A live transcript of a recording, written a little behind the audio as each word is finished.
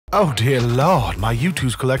Oh dear Lord, my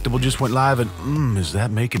YouTube's collectible just went live and is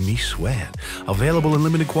that making me sweat? Available in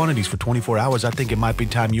limited quantities for 24 hours. I think it might be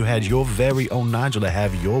time you had your very own Nigel to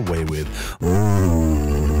have your way with.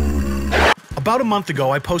 About a month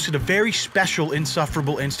ago, I posted a very special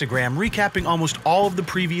Insufferable Instagram recapping almost all of the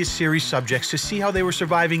previous series subjects to see how they were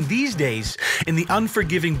surviving these days in the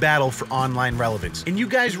unforgiving battle for online relevance. And you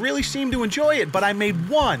guys really seemed to enjoy it, but I made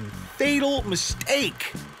one fatal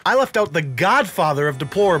mistake. I left out the godfather of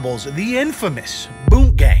deplorables, the infamous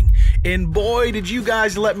Boonk Gang. And boy, did you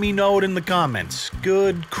guys let me know it in the comments.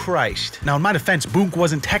 Good Christ. Now, in my defense, Boonk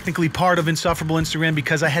wasn't technically part of Insufferable Instagram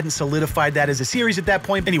because I hadn't solidified that as a series at that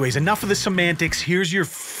point. Anyways, enough of the semantics. Here's your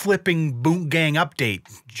flipping Boonk Gang update,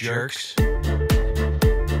 jerks.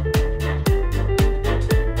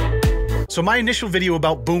 So my initial video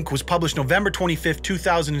about Boonk was published November 25th,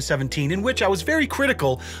 2017, in which I was very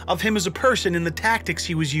critical of him as a person and the tactics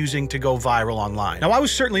he was using to go viral online. Now, I was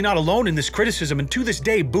certainly not alone in this criticism, and to this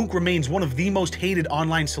day, Boonk remains one of the most hated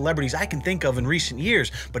online celebrities I can think of in recent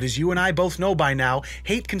years. But as you and I both know by now,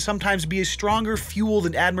 hate can sometimes be a stronger fuel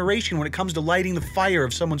than admiration when it comes to lighting the fire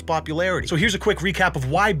of someone's popularity. So here's a quick recap of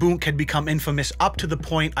why Boonk had become infamous up to the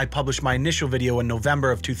point I published my initial video in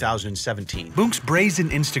November of 2017. Boonk's brazen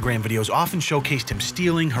Instagram videos often showcased him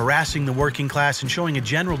stealing, harassing the working class, and showing a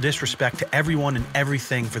general disrespect to everyone and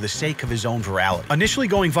everything for the sake of his own virality. Initially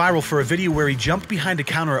going viral for a video where he jumped behind a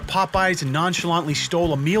counter at Popeyes and nonchalantly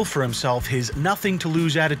stole a meal for himself, his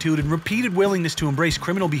nothing-to-lose attitude and repeated willingness to embrace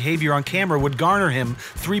criminal behavior on camera would garner him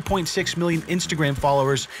 3.6 million Instagram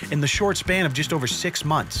followers in the short span of just over 6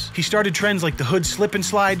 months. He started trends like the hood slip and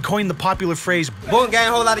slide, coined the popular phrase, "Boonk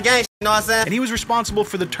gang, whole lot of gang." You know what I'm saying? And he was responsible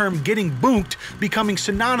for the term getting boonked becoming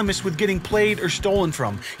synonymous with getting played or stolen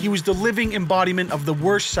from. He was the living embodiment of the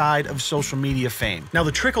worst side of social media fame. Now,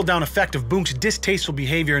 the trickle-down effect of Boonk's distasteful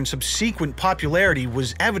behavior and subsequent popularity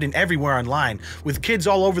was evident everywhere online, with kids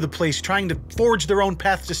all over the place trying to forge their own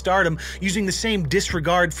path to stardom using the same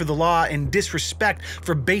disregard for the law and disrespect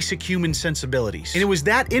for basic human sensibilities. And it was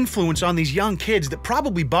that influence on these young kids that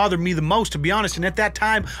probably bothered me the most, to be honest, and at that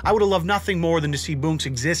time, I would have loved nothing more than to see Boonk's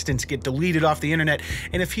existence get deleted off the internet,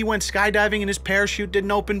 and if he went skydiving and his parachute didn't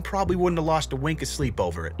open, probably wouldn't have lost a wink of sleep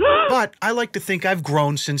over it. But I like to think I've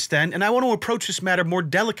grown since then, and I want to approach this matter more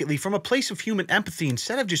delicately from a place of human empathy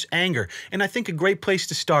instead of just anger, and I think a great place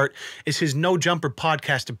to start is his No Jumper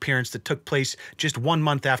podcast appearance that took place just 1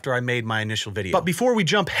 month after I made my initial video. But before we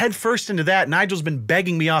jump headfirst into that, Nigel's been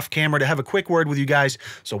begging me off camera to have a quick word with you guys,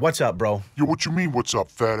 so what's up, bro? Yo, what you mean, what's up,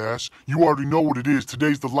 fat ass? You already know what it is.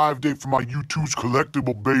 Today's the live date for my YouTube's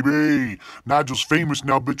collectible, baby. Nigel's famous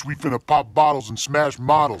now, bitch. We finna pop bottles and smash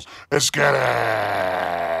models.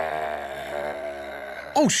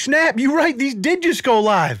 Oh snap, you're right, these did just go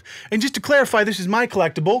live. And just to clarify, this is my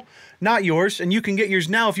collectible, not yours, and you can get yours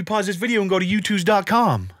now if you pause this video and go to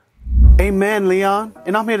youtubes.com. Amen, Leon.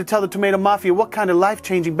 And I'm here to tell the Tomato Mafia what kind of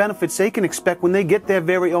life-changing benefits they can expect when they get their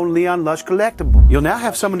very own Leon Lush collectible. You'll now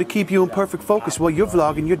have someone to keep you in perfect focus while you're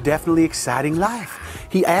vlogging your definitely exciting life.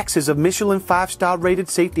 He acts as a Michelin 5-star rated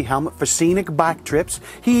safety helmet for scenic bike trips.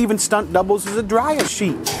 He even stunt doubles as a dryer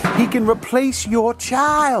sheet. He can replace your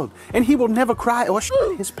child, and he will never cry or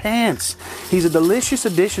shit his pants. He's a delicious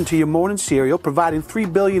addition to your morning cereal, providing 3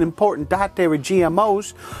 billion important dietary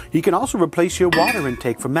GMOs. He can also replace your water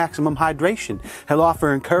intake for maximum hydration. He'll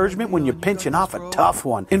offer encouragement when you're pinching off a tough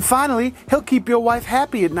one. And finally, he'll keep your wife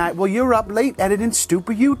happy at night while you're up late editing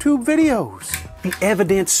stupid YouTube videos. The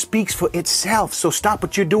evidence speaks for itself, so stop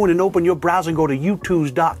what you're doing and open your browser and go to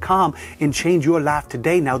youtubes.com and change your life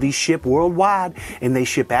today. Now, these ship worldwide, and they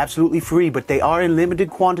ship absolutely free, but they are in limited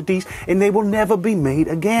quantities, and they will never be made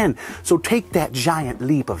again. So take that giant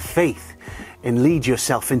leap of faith and lead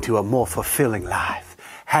yourself into a more fulfilling life.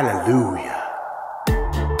 Hallelujah.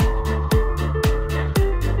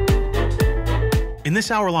 In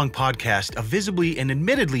this hour-long podcast, a visibly and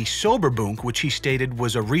admittedly sober Boonk, which he stated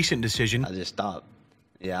was a recent decision. I just stopped.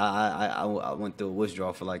 Yeah, I went through a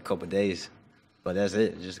withdrawal for like a couple of days, but that's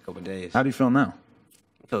it, just a couple of days. How do you feel now?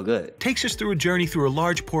 I feel good. Takes us through a journey through a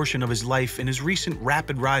large portion of his life and his recent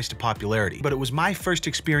rapid rise to popularity. But it was my first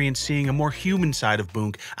experience seeing a more human side of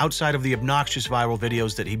Boonk outside of the obnoxious viral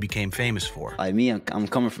videos that he became famous for. Like me, I'm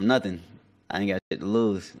coming from nothing. I ain't got shit to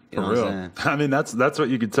lose. You know For real. what I'm saying? I mean, that's what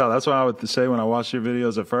you could tell. That's what I would say when I watched your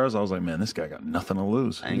videos at first. I was like, man, this guy got nothing to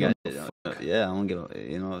lose. I ain't got shit. Yeah, I don't give a,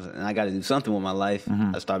 you know, and I got to do something with my life.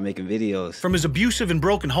 I start making videos. From his abusive and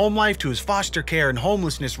broken home life to his foster care and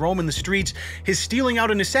homelessness, roaming the streets, his stealing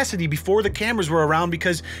out of necessity before the cameras were around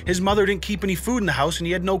because his mother didn't keep any food in the house and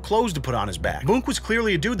he had no clothes to put on his back. Boonk was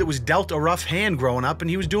clearly a dude that was dealt a rough hand growing up, and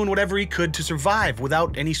he was doing whatever he could to survive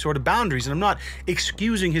without any sort of boundaries. And I'm not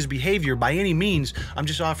excusing his behavior by any means. I'm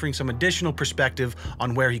just offering some additional perspective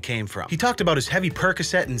on where he came from. He talked about his heavy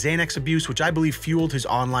Percocet and Xanax abuse, which I believe fueled his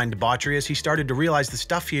online debauchery as he started to realize the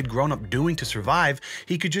stuff he had grown up doing to survive,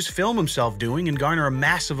 he could just film himself doing and garner a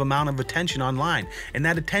massive amount of attention online. And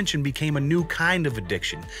that attention became a new kind of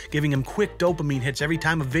addiction, giving him quick dopamine hits every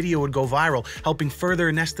time a video would go viral, helping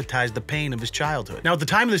further anesthetize the pain of his childhood. Now, at the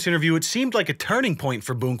time of this interview, it seemed like a turning point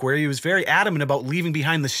for Boonk, where he was very adamant about leaving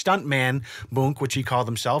behind the stunt man, Boonk, which he called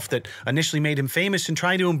himself, that initially made him famous, and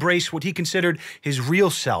trying to embrace what he considered his real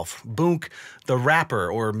self, Boonk, the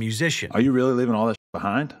rapper or musician. Are you really leaving all that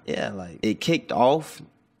behind? Yeah, like, it kicked off.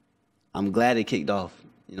 I'm glad it kicked off.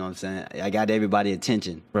 You know what I'm saying? I got everybody's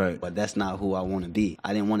attention. Right. But that's not who I want to be.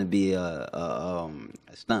 I didn't want to be a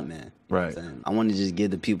stunt man. Right. I want to just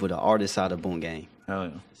give the people the artist side of Boonk Gang. Hell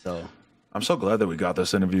yeah. So I'm so glad that we got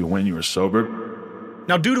this interview when you were sober.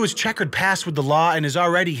 Now, due to his checkered past with the law and his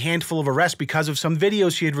already handful of arrests because of some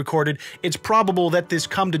videos he had recorded, it's probable that this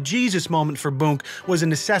come-to-Jesus moment for Boonk was a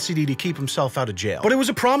necessity to keep himself out of jail. But it was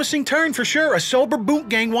a promising turn for sure. A sober Boonk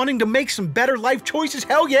Gang wanting to make some better life choices.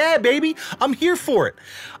 Hell yeah, baby. I'm here for it.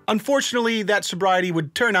 Unfortunately, that sobriety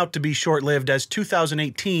would turn out to be short-lived, as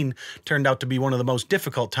 2018 turned out to be one of the most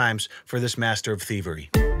difficult times for this master of thievery.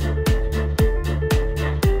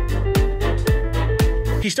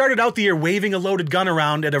 He started out the year waving a loaded gun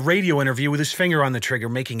around at a radio interview with his finger on the trigger,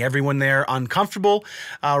 making everyone there uncomfortable,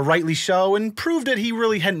 rightly so, and proved that he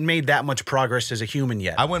really hadn't made that much progress as a human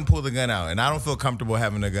yet. I wouldn't pull the gun out, and I don't feel comfortable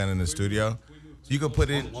having a gun in the studio. So you could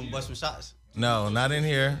put it... One bust some shots. No, not in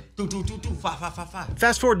here. 5.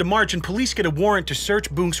 Fast forward to March, and police get a warrant to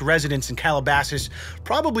search Boonk's residence in Calabasas,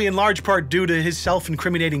 probably in large part due to his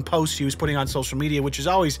self-incriminating posts he was putting on social media, which is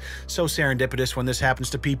always so serendipitous when this happens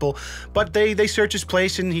to people. But they search his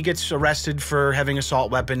place, and he gets arrested for having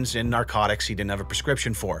assault weapons and narcotics he didn't have a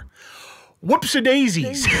prescription for.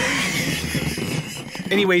 Whoops-a-daisies.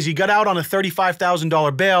 Anyways, he got out on a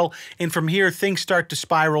 $35,000 bail, and from here, things start to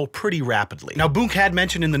spiral pretty rapidly. Now, Boonk had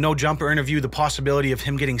mentioned in the No Jumper interview the possibility of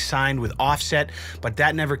him getting signed with Offset, but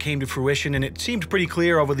that never came to fruition, and it seemed pretty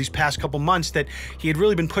clear over these past couple months that he had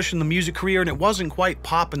really been pushing the music career, and it wasn't quite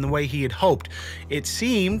popping the way he had hoped. It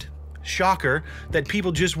seemed... shocker, that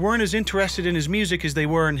people just weren't as interested in his music as they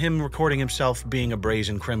were in him recording himself being a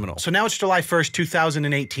brazen criminal. So now it's July 1st,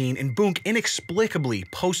 2018, and Boonk inexplicably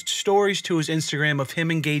posts stories to his Instagram of him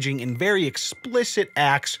engaging in very explicit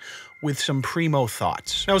acts with some primo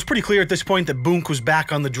thoughts. Now, it was pretty clear at this point that Boonk was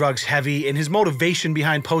back on the drugs heavy, and his motivation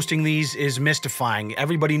behind posting these is mystifying.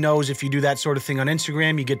 Everybody knows if you do that sort of thing on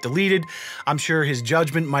Instagram, you get deleted. I'm sure his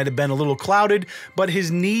judgment might have been a little clouded, but his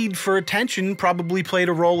need for attention probably played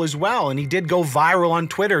a role as well, and he did go viral on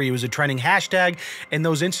Twitter. He was a trending hashtag, and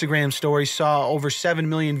those Instagram stories saw over 7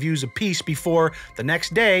 million views apiece before the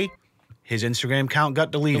next day, his Instagram account got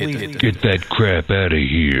deleted. Get that crap out of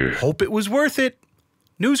here. Hope it was worth it.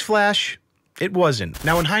 Newsflash, it wasn't.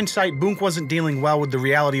 Now, in hindsight, Boonk wasn't dealing well with the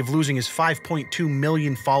reality of losing his 5.2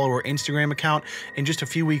 million follower Instagram account, and just a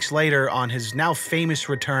few weeks later, on his now famous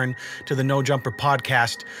return to the No Jumper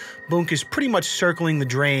podcast, Boonk is pretty much circling the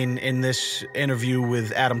drain in this interview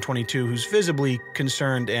with Adam22, who's visibly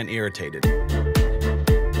concerned and irritated.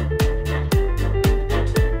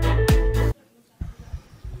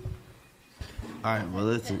 All right, well,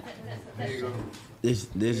 listen. This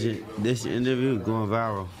interview going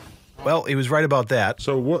viral. Well, he was right about that.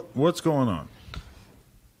 So what's going on?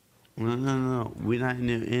 No. We're not in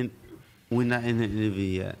the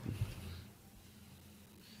interview yet.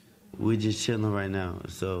 We're just chilling right now.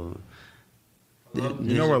 So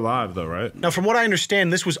You know we're live though, right? Now, from what I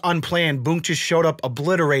understand, this was unplanned. Boonk just showed up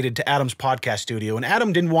obliterated to Adam's podcast studio, and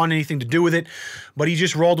Adam didn't want anything to do with it, but he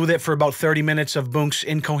just rolled with it for about 30 minutes of Boonk's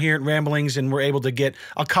incoherent ramblings, and were able to get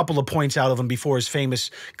a couple of points out of him before his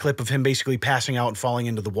famous clip of him basically passing out and falling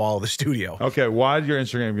into the wall of the studio. Okay, why did your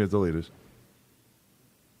Instagram get deleted?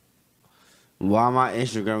 why my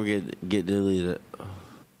Instagram get deleted?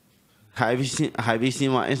 Have you seen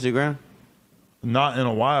my Instagram? Not in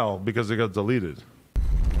a while because it got deleted.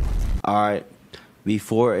 All right.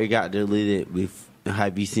 Before it got deleted,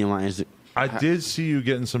 have you seen my Instagram? I did see you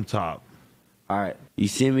getting some top. All right. You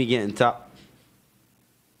see me getting top?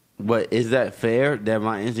 But is that fair that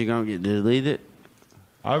my Instagram get deleted?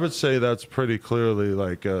 I would say that's pretty clearly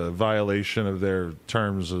like a violation of their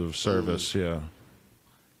terms of service. Yeah.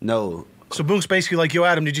 No. So Boonk's basically like, yo,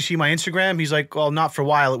 Adam, did you see my Instagram? He's like, well, not for a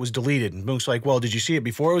while. It was deleted. And Boonk's like, well, did you see it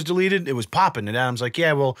before it was deleted? It was popping. And Adam's like,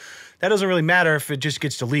 yeah, well, that doesn't really matter if it just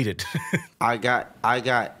gets deleted. I got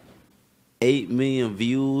 8 million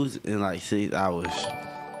views in like 6 hours.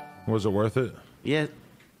 Was it worth it? Yeah,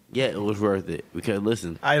 it was worth it. Because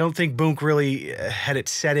listen, I don't think Boonk really had it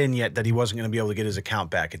set in yet that he wasn't going to be able to get his account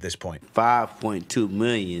back at this point. 5.2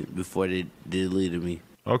 million before they deleted me.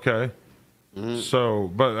 Okay.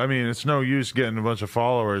 So, but I mean, it's no use getting a bunch of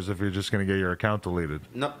followers if you're just going to get your account deleted.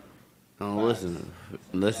 No, listen.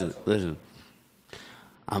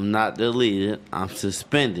 I'm not deleted. I'm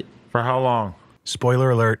suspended. For how long?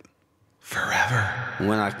 Spoiler alert, forever.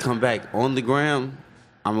 When I come back on the gram,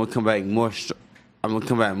 I'm gonna come back more. I'm gonna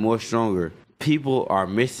come back more stronger. People are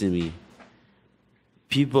missing me.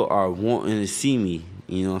 People are wanting to see me.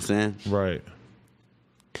 You know what I'm saying? Right.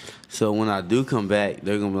 So when I do come back,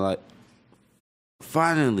 they're gonna be like,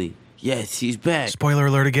 finally, yes, he's back. Spoiler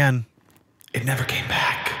alert again, it never came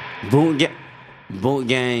back. Boonk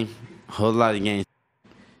gang, whole lot of games.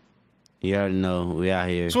 You already know, we out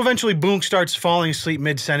here. So eventually Boonk starts falling asleep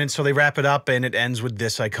mid-sentence, so they wrap it up, and it ends with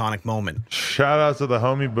this iconic moment. Shout out to the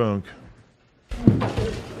homie Boonk.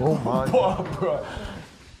 Oh my God.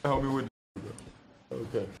 Help me with.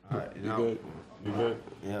 Okay. All right, You good? You good?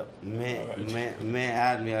 Yep. Man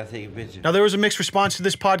asked me, I'll take a picture. Now, there was a mixed response to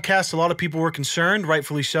this podcast. A lot of people were concerned,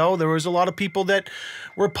 rightfully so. There was a lot of people that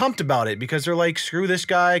were pumped about it because they're like, screw this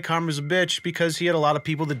guy, karma's a bitch, because he had a lot of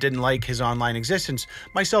people that didn't like his online existence,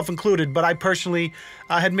 myself included. But I personally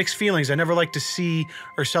had mixed feelings. I never like to see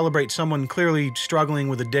or celebrate someone clearly struggling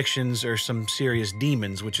with addictions or some serious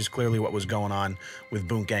demons, which is clearly what was going on with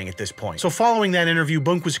Boonk Gang at this point. So following that interview,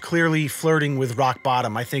 Boonk was clearly flirting with rock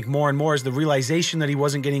bottom. I think more and more as the realization that he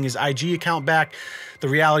wasn't getting his IG account back, the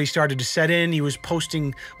reality started to set in. He was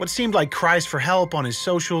posting what seemed like cries for help on his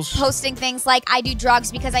socials. Posting things like, I do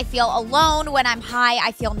drugs because I feel alone. When I'm high,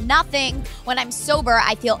 I feel nothing. When I'm sober,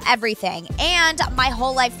 I feel everything. And my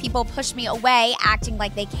whole life, people push me away, acting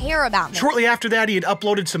like they care about me. Shortly after that, he had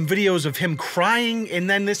uploaded some videos of him crying, and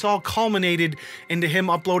then this all culminated into him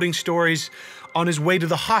uploading stories on his way to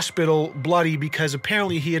the hospital bloody because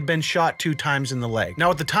apparently he had been shot 2 times in the leg. Now,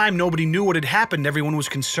 at the time, nobody knew what had happened. Everyone was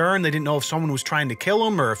concerned. They didn't know if someone was trying to kill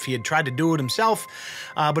him or if he had tried to do it himself.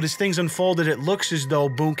 But as things unfolded, it looks as though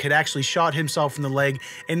Boonk had actually shot himself in the leg,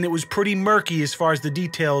 and it was pretty murky as far as the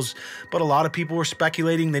details. But a lot of people were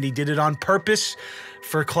speculating that he did it on purpose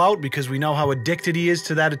for clout because we know how addicted he is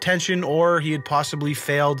to that attention, or he had possibly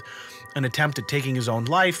failed an attempt at taking his own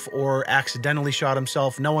life or accidentally shot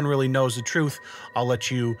himself. No one really knows the truth. I'll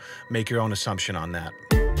let you make your own assumption on that.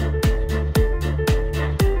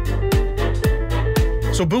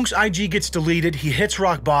 So Boonk's IG gets deleted. He hits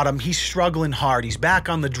rock bottom. He's struggling hard. He's back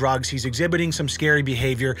on the drugs. He's exhibiting some scary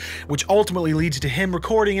behavior, which ultimately leads to him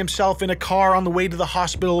recording himself in a car on the way to the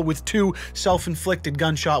hospital with 2 self-inflicted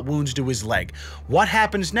gunshot wounds to his leg. What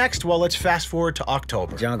happens next? Well, let's fast forward to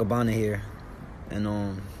October. John Gabbana here. And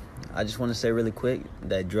I just want to say really quick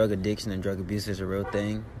that drug addiction and drug abuse is a real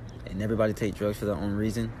thing, and everybody take drugs for their own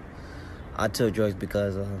reason. I took drugs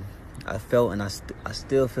because I felt and I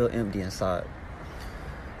still feel empty inside.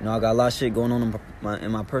 You know, I got a lot of shit going on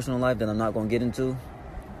in my personal life that I'm not going to get into,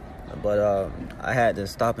 but I had to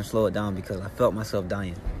stop and slow it down because I felt myself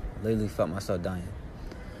dying. Literally felt myself dying.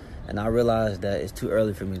 And I realized that it's too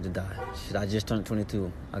early for me to die. Shit, I just turned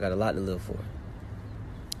 22. I got a lot to live for.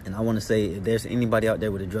 And I want to say, if there's anybody out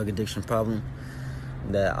there with a drug addiction problem,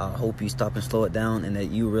 that I hope you stop and slow it down and that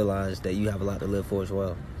you realize that you have a lot to live for as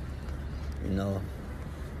well. You know,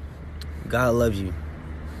 God loves you.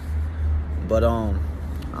 But I'm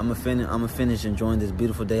gonna finish enjoying this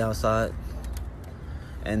beautiful day outside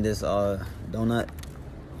and this donut.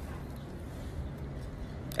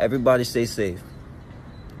 Everybody stay safe.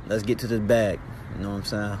 Let's get to this bag. You know what I'm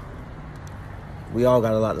saying? We all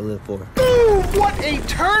got a lot to live for. Boom! What a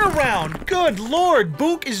turnaround! Good Lord,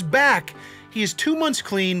 Boonk is back. He is 2 months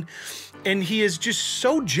clean, and he is just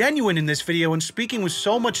so genuine in this video and speaking with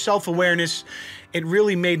so much self-awareness. It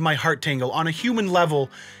really made my heart tingle. On a human level,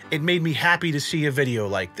 it made me happy to see a video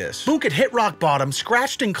like this. Boonk had hit rock bottom,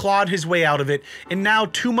 scratched and clawed his way out of it, and now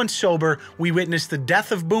 2 months sober, we witnessed the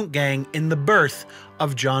death of Boonk Gang in the birth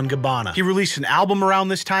of John Gabbana. He released an album around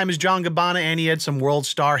this time as John Gabbana, and he had some world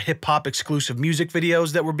star hip-hop exclusive music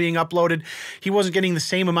videos that were being uploaded. He wasn't getting the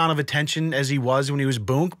same amount of attention as he was when he was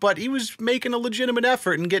Boonk, but he was making a legitimate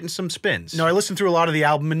effort and getting some spins. Now, I listened through a lot of the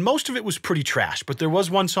album, and most of it was pretty trash, but there was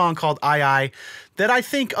one song called I that I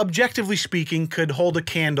think, objectively speaking, could hold a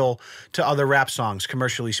candle to other rap songs,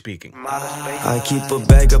 commercially speaking. I keep a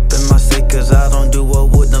bag up in my safe cause I don't do well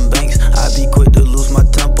with them banks. I be quick to lose my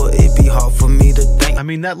temper, it be hard for me to think. I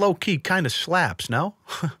mean, that low-key kind of slaps, no?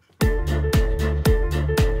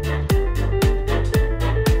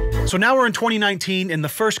 So now we're in 2019, and the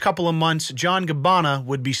first couple of months John Gabbana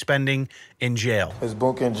would be spending in jail. Is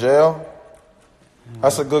Boonk in jail?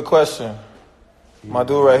 That's a good question. My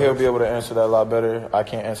dude right here will be able to answer that a lot better. I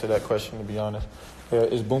can't answer that question, to be honest.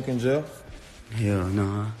 Is Boonk in jail? Hell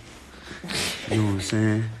nah. You know what I'm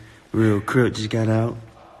saying? Real Crip just got out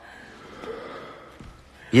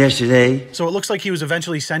yesterday. So it looks like he was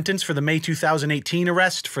eventually sentenced for the May 2018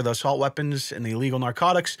 arrest for the assault weapons and the illegal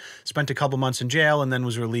narcotics, spent a couple months in jail, and then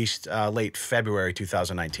was released late February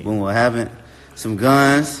 2019. Boom, what happened? Some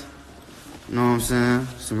guns, you know what I'm saying?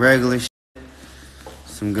 Some regular shit,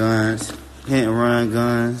 some guns, hit and run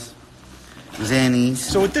guns, Zannies.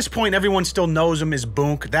 So at this point, everyone still knows him as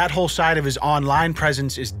Boonk. That whole side of his online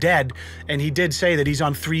presence is dead, and he did say that he's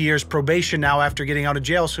on 3 years probation now after getting out of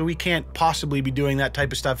jail, so he can't possibly be doing that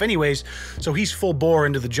type of stuff anyways, so he's full bore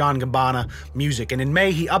into the John Gabbana music. And in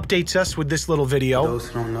May, he updates us with this little video. For those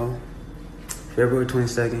who don't know, February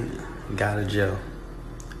 22nd, got out of jail.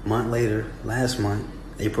 A month later, last month,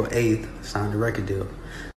 April 8th, signed a record deal.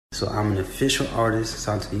 So I'm an official artist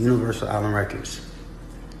signed to the Universal Island Records.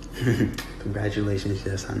 Congratulations,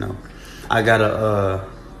 yes, I know. I got a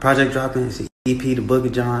project dropping. It's an EP, The Book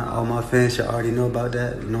of John. All my fans should already know about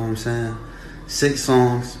that. You know what I'm saying? 6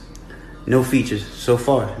 songs, no features. So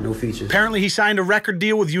far, no features. Apparently, he signed a record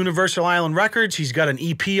deal with Universal Island Records. He's got an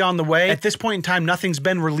EP on the way. At this point in time, nothing's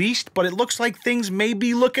been released, but it looks like things may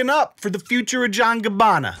be looking up for the future of John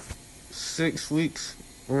Gabbana. 6 weeks,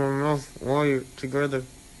 while you're together.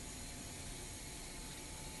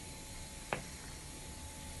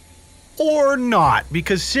 Or not,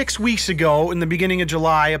 because 6 weeks ago, in the beginning of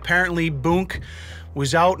July, apparently Boonk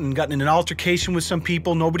was out and got in an altercation with some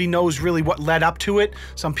people. Nobody knows really what led up to it.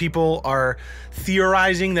 Some people are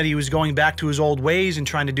theorizing that he was going back to his old ways and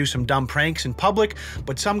trying to do some dumb pranks in public,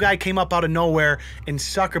 but some guy came up out of nowhere and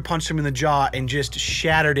sucker punched him in the jaw and just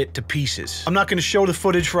shattered it to pieces. I'm not going to show the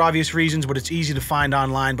footage for obvious reasons, but it's easy to find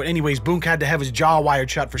online. But anyways, Boonk had to have his jaw wired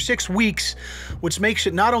shut for 6 weeks, which makes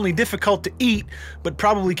it not only difficult to eat, but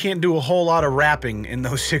probably can't do a whole lot of rapping in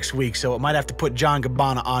those 6 weeks, so it might have to put John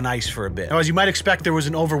Gabbana on ice for a bit. Now, as you might expect, there was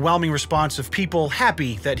an overwhelming response of people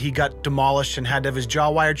happy that he got demolished and had to have his jaw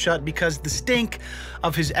wired shut, because the stink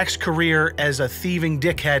of his ex-career as a thieving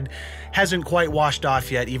dickhead hasn't quite washed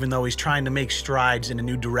off yet, even though he's trying to make strides in a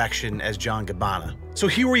new direction as John Gabbana. So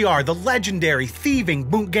here we are, the legendary thieving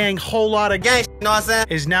Boonk Gang whole lot of gang, you know what I'm saying,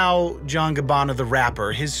 is now John Gabbana the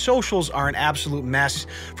rapper. His socials are an absolute mess.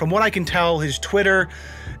 From what I can tell, his Twitter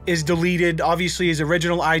is deleted. Obviously, his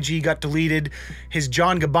original IG got deleted. His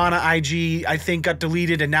John Gabbana IG, I think, got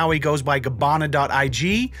deleted, and now he goes by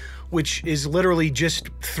Gabbana.ig, which is literally just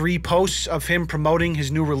 3 posts of him promoting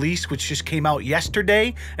his new release, which just came out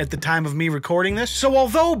yesterday at the time of me recording this. So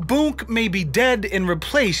although Boonk may be dead and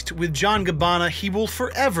replaced with John Gabbana, he will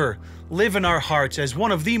forever live in our hearts as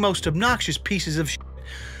one of the most obnoxious pieces of shit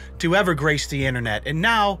to ever grace the internet. And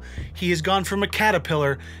now he has gone from a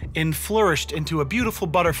caterpillar and flourished into a beautiful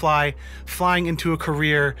butterfly, flying into a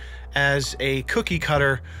career as a cookie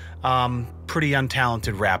cutter, pretty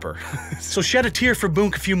untalented rapper. So shed a tear for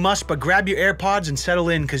Boonk if you must, but grab your AirPods and settle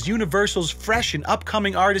in, because Universal's fresh and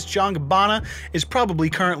upcoming artist John Gabbana is probably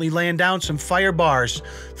currently laying down some fire bars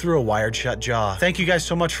through a wired shut jaw. Thank you guys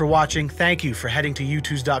so much for watching. Thank you for heading to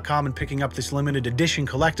youtooz.com and picking up this limited edition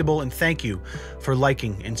collectible, and thank you for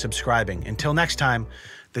liking and subscribing. Until next time,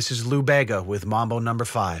 this is Lou Bega with Mambo number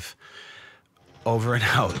 5. Over and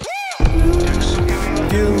out.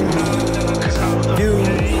 You